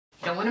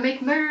don't want to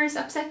make murderers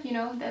upset, you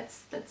know,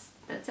 that's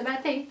a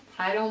bad thing.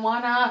 I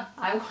wanna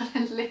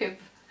live.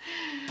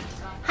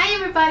 Hi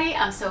everybody,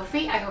 I'm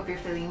Sophie. I hope you're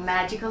feeling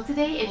magical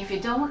today, and if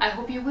you don't, I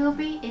hope you will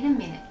be in a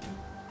minute.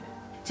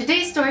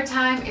 Today's story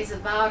time is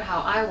about how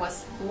I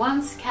was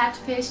once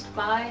catfished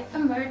by a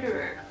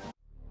murderer.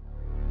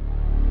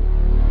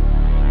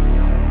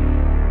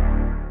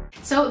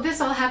 So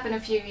this all happened a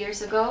few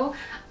years ago.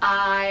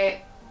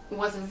 I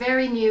was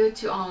very new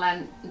to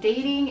online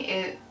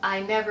dating.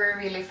 I never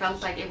really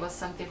felt like it was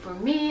something for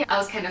me. I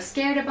was kind of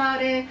scared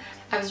about it.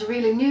 I was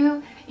really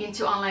new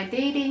into online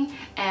dating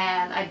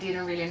and I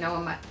didn't really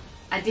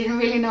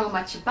know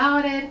much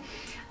about it.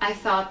 I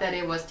thought that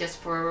it was just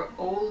for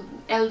old,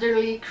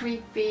 elderly,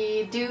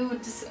 creepy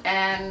dudes,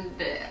 and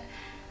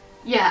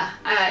yeah,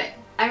 I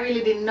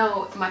really didn't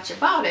know much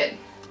about it.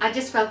 I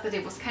just felt that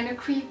it was kind of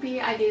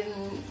creepy. I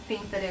didn't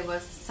think that it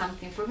was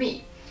something for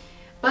me.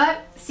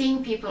 But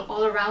seeing people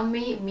all around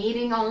me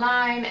meeting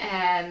online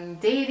and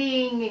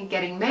dating and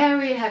getting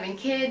married, having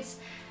kids,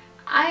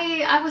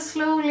 I was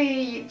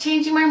slowly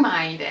changing my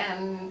mind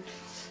and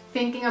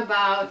thinking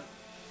about,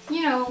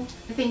 you know,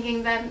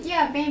 thinking that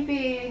yeah,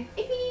 maybe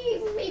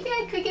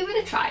I could give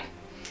it a try.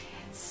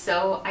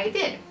 So I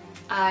did.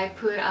 I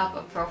put up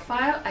a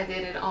profile. I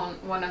did it on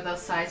one of those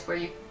sites where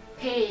you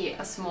pay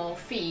a small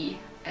fee.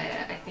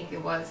 I think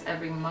it was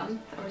every month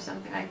or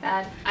something like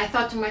that. I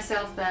thought to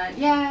myself that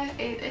yeah,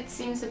 it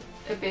seems a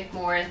bit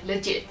more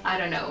legit. I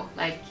don't know,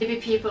 like maybe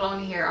people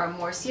on here are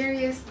more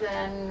serious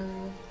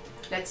than,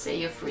 let's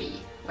say, a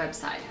free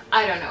website.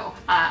 I don't know.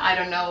 I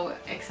don't know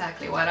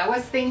exactly what I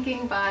was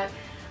thinking, but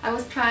I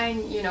was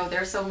trying, you know,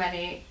 there's so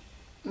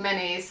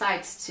many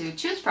sites to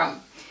choose from.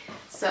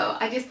 So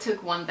I just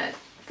took one that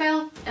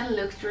felt and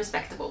looked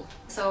respectable.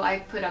 So I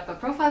put up a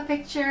profile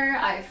picture,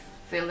 I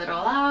filled it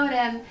all out,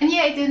 and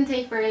yeah, it didn't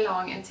take very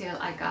long until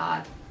I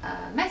got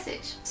a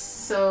message.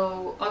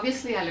 So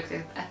obviously I looked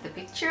at the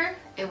picture.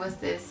 It was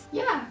this,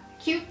 yeah,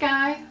 cute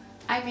guy.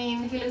 I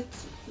mean, he looked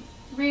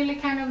really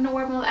kind of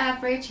normal,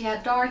 average. He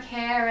had dark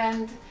hair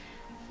and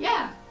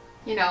yeah,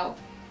 you know,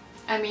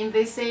 I mean,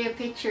 they say a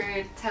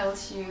picture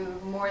tells you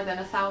more than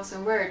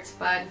 1,000 words,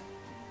 but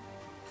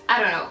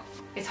I don't know.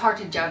 It's hard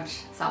to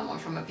judge someone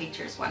from a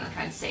picture is what I'm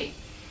trying to say.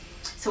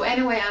 So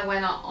anyway, I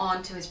went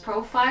on to his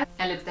profile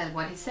and looked at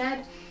what he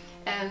said,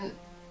 and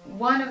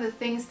one of the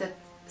things that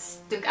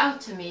stuck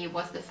out to me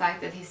was the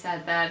fact that he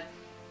said that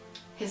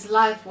his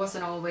life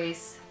wasn't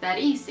always that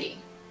easy.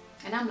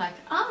 And I'm like,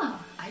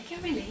 ah, I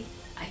can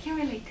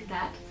relate to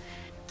that.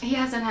 He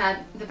hasn't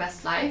had the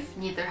best life,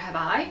 neither have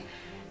I.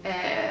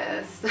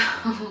 So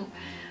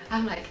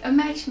I'm like, a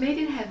match made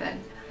in heaven.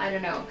 I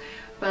don't know.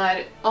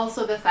 But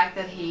also the fact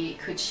that he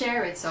could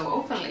share it so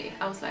openly.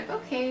 I was like,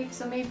 okay,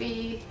 so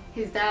maybe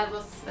his dad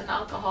was an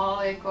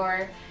alcoholic,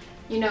 or,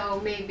 you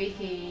know, maybe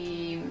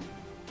he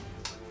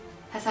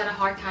has had a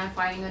hard time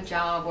finding a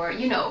job, or,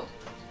 you know,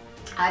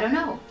 I don't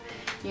know.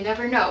 You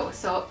never know.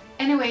 So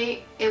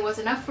anyway, it was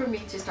enough for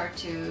me to start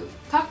to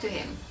talk to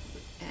him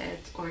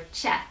or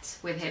chat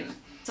with him.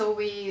 So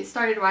we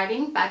started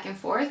writing back and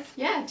forth,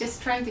 yeah,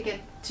 just trying to get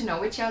to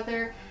know each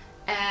other.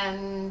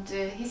 And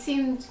he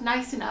seemed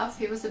nice enough.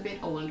 He was a bit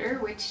older,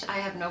 which I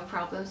have no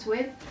problems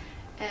with.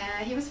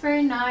 He was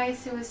very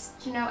nice. He was,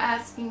 you know,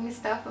 asking me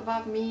stuff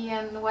about me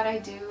and what I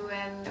do,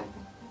 and,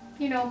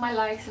 you know, my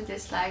likes and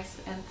dislikes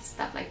and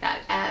stuff like that.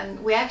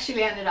 And we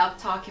actually ended up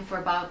talking for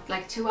about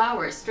like 2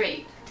 hours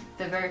straight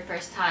the very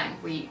first time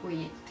we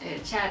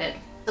chatted.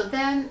 So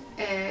then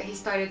he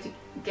started to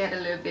get a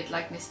little bit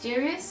like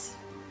mysterious.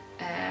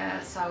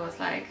 So I was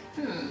like,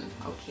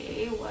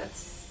 okay,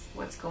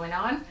 what's going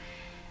on?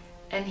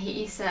 And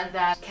he said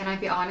that, can I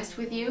be honest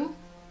with you?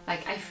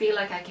 Like, I feel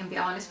like I can be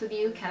honest with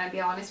you. Can I be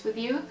honest with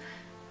you?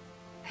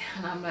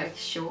 And I'm like,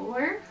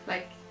 sure.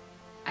 Like,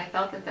 I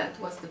thought that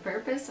was the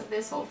purpose of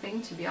this whole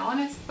thing, to be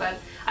honest. But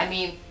I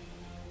mean,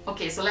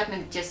 okay, so let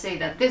me just say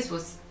that this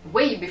was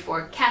way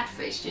before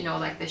Catfished, you know,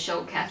 like the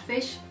show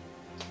Catfish.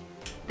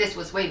 This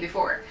was way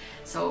before.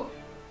 So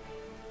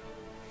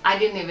I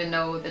didn't even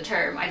know the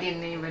term. I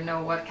didn't even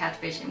know what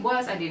catfishing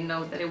was. I didn't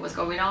know that it was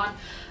going on.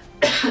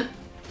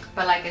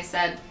 But like I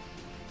said,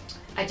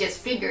 I just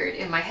figured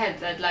in my head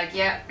that, like,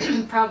 yeah,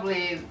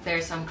 probably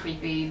there's some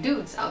creepy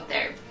dudes out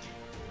there.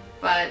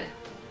 But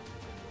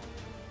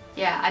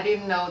yeah, I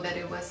didn't know that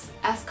it was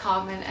as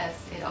common as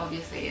it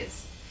obviously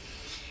is.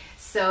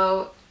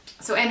 So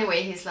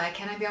anyway, he's like,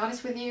 can I be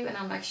honest with you? And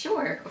I'm like,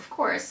 sure, of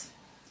course.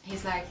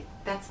 He's like,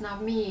 that's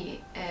not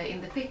me in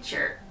the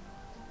picture.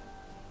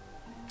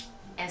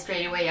 And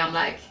straight away I'm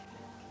like,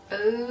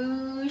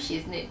 oh,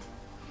 she's it.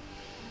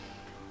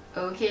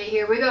 Okay,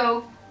 here we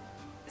go.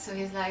 So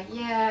he's like,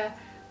 yeah,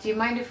 do you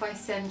mind if I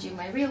send you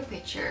my real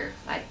picture,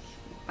 like,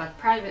 but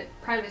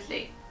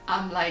privately?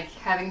 I'm like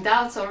having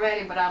doubts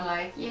already, but I'm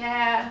like,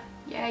 yeah,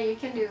 you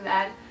can do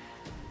that.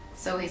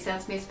 So he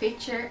sends me his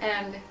picture,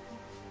 and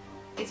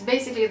it's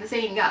basically the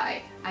same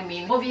guy. I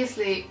mean,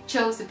 obviously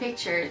chose the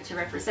picture to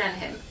represent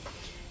him.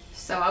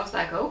 So I was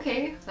like,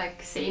 okay,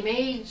 like same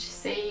age,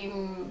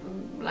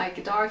 same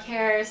like dark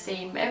hair,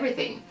 same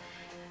everything.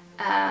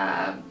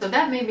 So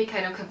that made me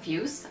kind of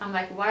confused. I'm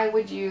like, why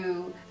would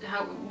you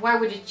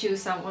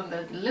choose someone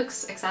that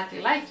looks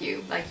exactly like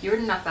you? Like, you're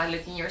not that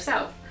looking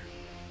yourself.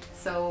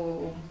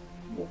 So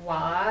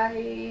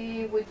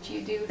why would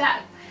you do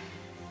that?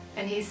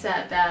 And he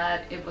said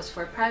that it was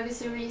for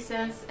privacy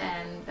reasons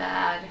and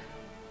that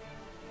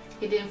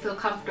he didn't feel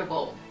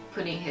comfortable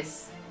putting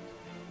his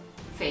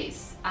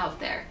face out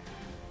there.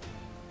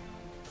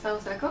 So I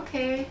was like,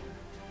 okay,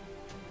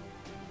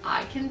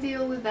 I can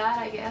deal with that,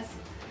 I guess.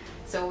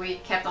 So we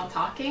kept on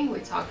talking.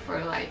 We talked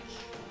for like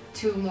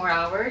 2 more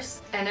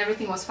hours and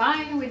everything was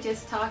fine. We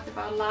just talked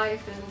about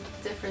life and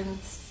different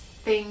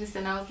things,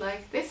 and I was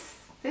like, this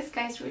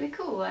guy's really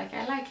cool, like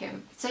I like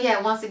him. So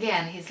yeah, once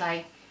again he's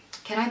like,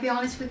 can I be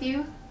honest with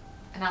you?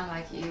 And I'm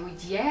like,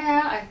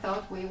 yeah, I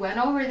thought we went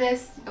over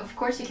this, of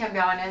course you can be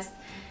honest.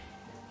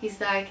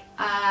 He's like,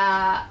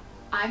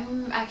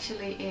 I'm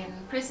actually in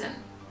prison.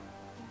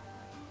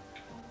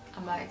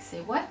 I'm like,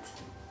 say what?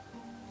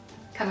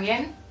 Come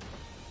again?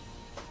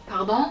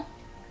 Pardon?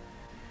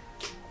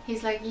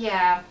 He's like,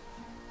 yeah.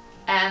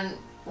 And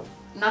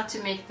not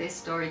to make this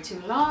story too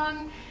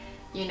long,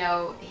 you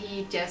know,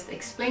 he just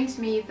explained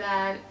to me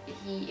that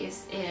he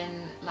is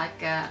in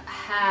like a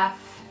half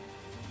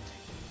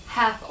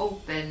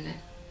open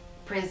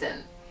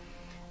prison,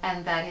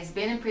 and that he's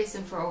been in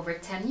prison for over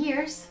 10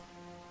 years.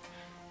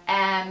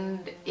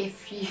 And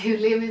if you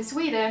live in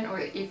Sweden,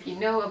 or if you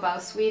know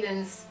about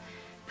Sweden's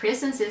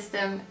prison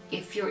system,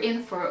 if you're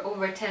in for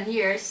over 10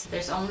 years,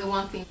 there's only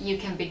one thing you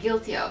can be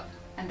guilty of,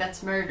 and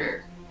that's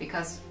murder,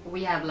 because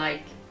we have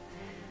like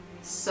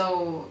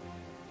so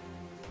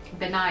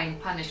benign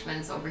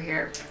punishments over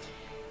here.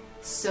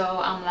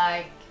 So I'm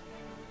like,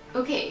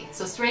 okay,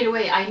 so straight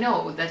away I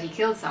know that he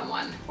killed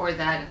someone, or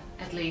that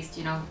at least,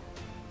 you know,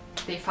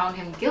 they found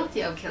him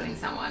guilty of killing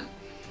someone.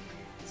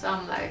 So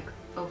I'm like,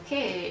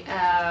 okay,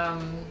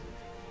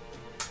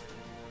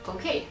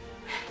 okay.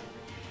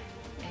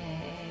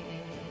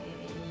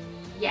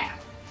 Yeah,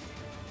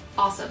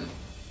 awesome.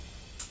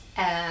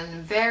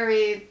 And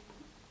very,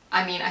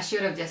 I mean, I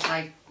should have just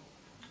like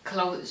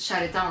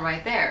shut it down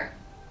right there,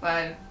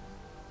 but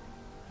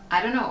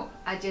I don't know,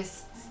 I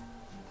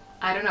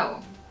don't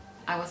know.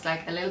 I was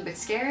like a little bit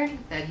scared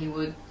that he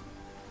would,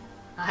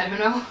 I don't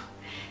know,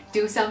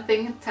 do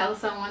something, tell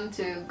someone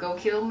to go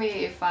kill me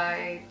if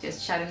I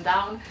just shut him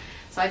down.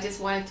 So I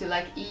just wanted to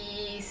like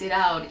ease it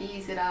out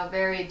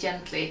very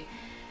gently.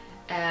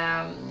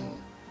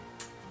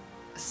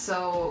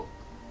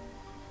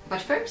 But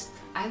first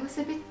I was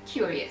a bit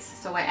curious,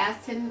 so I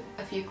asked him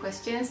a few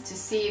questions to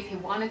see if he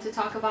wanted to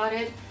talk about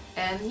it,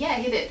 and yeah,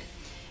 he did.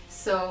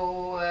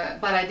 So,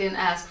 but I didn't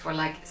ask for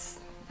like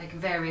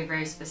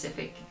very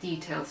specific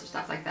details or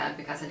stuff like that,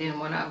 because I didn't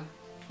want to,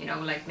 you know,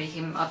 like make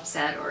him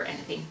upset or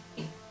anything.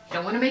 You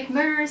don't want to make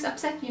murderers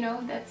upset, you know,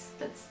 that's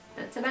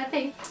a bad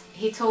thing.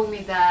 He told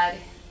me that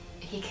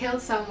he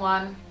killed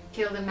someone,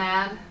 killed a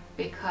man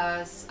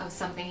because of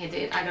something he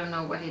did. I don't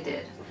know what he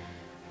did,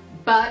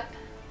 but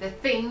the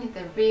thing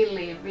that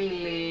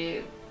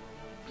really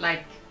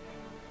like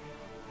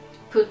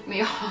put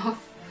me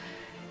off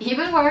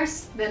even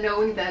worse than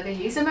knowing that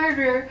he's a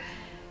murderer,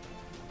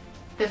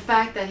 the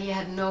fact that he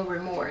had no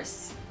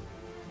remorse.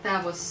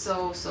 That was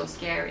so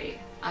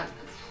scary.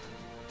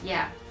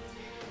 Yeah.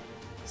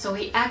 So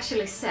he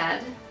actually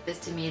said this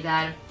to me,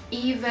 that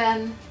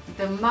even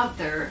the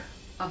mother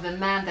of the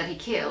man that he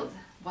killed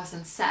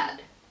wasn't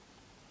sad.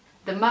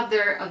 The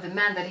mother of the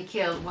man that he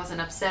killed wasn't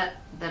upset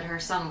that her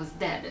son was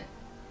dead.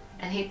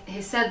 And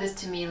he said this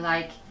to me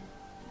like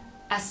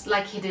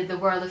he did the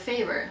world a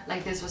favor,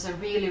 like this was a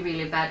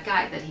really bad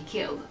guy that he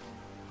killed.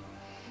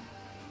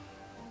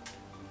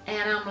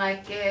 And I'm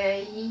like,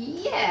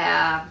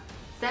 yeah,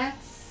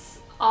 that's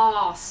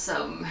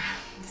awesome.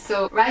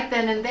 So right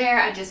then and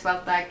there I just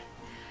felt like,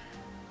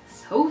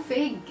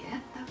 Sophie,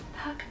 get the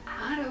fuck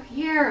out of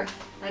here,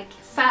 like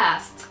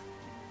fast.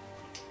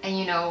 And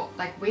you know,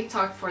 like we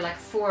talked for like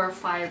 4 or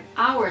 5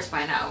 hours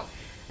by now,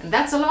 and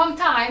that's a long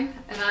time.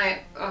 And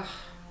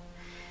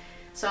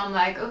so I'm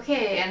like,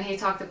 okay. And he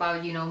talked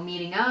about, you know,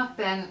 meeting up,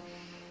 and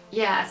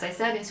yeah, as I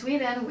said, in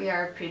Sweden we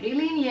are pretty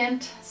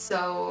lenient.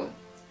 So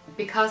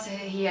because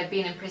he had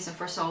been in prison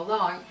for so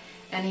long,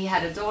 and he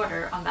had a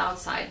daughter on the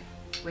outside,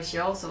 which he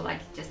also like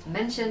just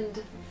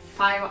mentioned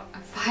 5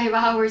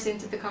 hours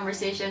into the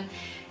conversation,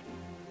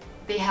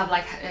 they have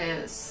like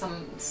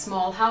some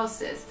small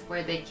houses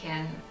where they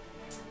can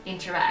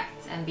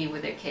interact and be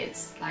with their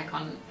kids, like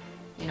on,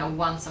 you know,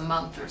 once a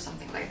month or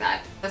something like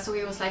that. So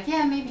he was like,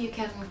 yeah, maybe you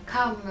can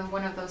come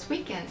one of those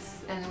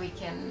weekends and we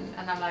can,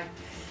 and I'm like,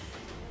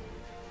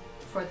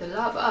 for the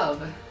love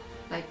of,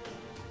 like,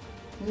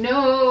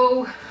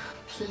 no,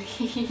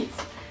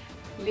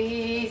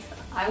 please,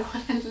 I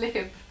want to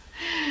live.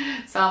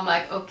 So I'm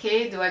like,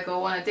 okay, do I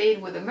go on a date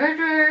with a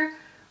murderer,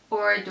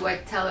 or do I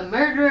tell a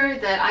murderer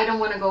that I don't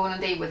want to go on a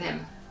date with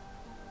him?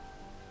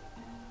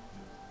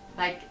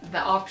 Like, the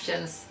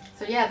options.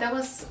 So yeah, that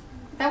was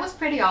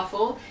pretty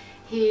awful.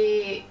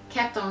 He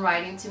kept on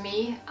writing to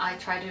me. I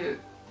tried to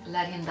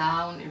let him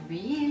down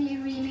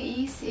really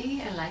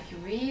easy, and like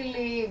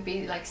really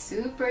be like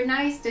super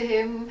nice to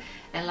him,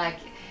 and like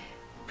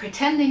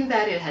pretending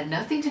that it had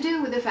nothing to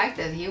do with the fact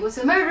that he was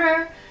a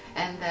murderer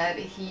and that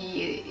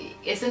he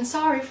isn't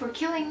sorry for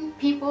killing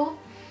people.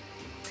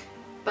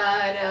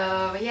 But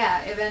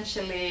yeah,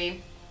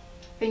 eventually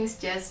things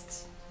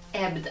just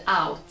ebbed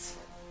out.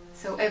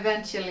 So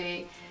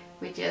eventually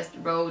we just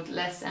wrote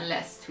less and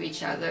less to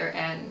each other,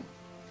 and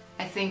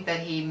I think that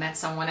he met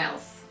someone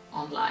else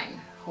online,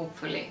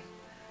 hopefully.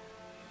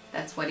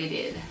 That's what he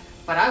did.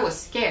 But I was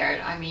scared.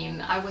 I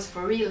mean, I was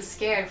for real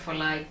scared for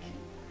like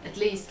at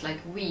least like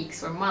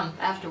weeks or months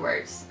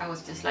afterwards. I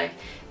was just like,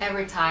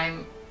 every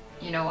time,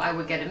 you know, I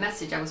would get a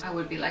message, I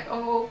would be like,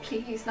 oh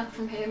please, not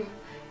from him,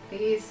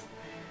 please.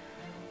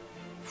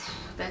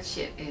 That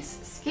shit is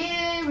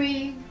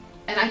scary.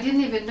 And I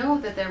didn't even know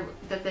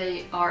that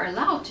they are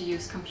allowed to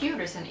use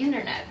computers and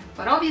internet.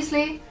 But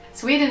obviously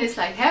Sweden is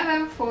like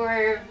heaven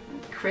for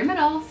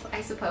criminals,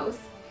 I suppose.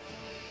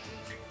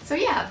 So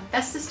yeah,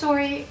 that's the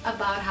story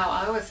about how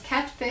I was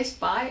catfished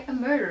by a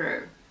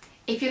murderer.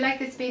 If you like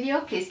this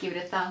video, please give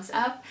it a thumbs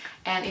up,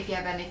 and if you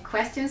have any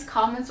questions,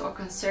 comments or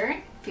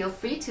concern, feel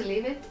free to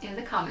leave it in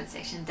the comment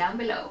section down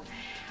below.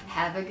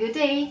 Have a good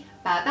day.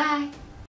 Bye bye.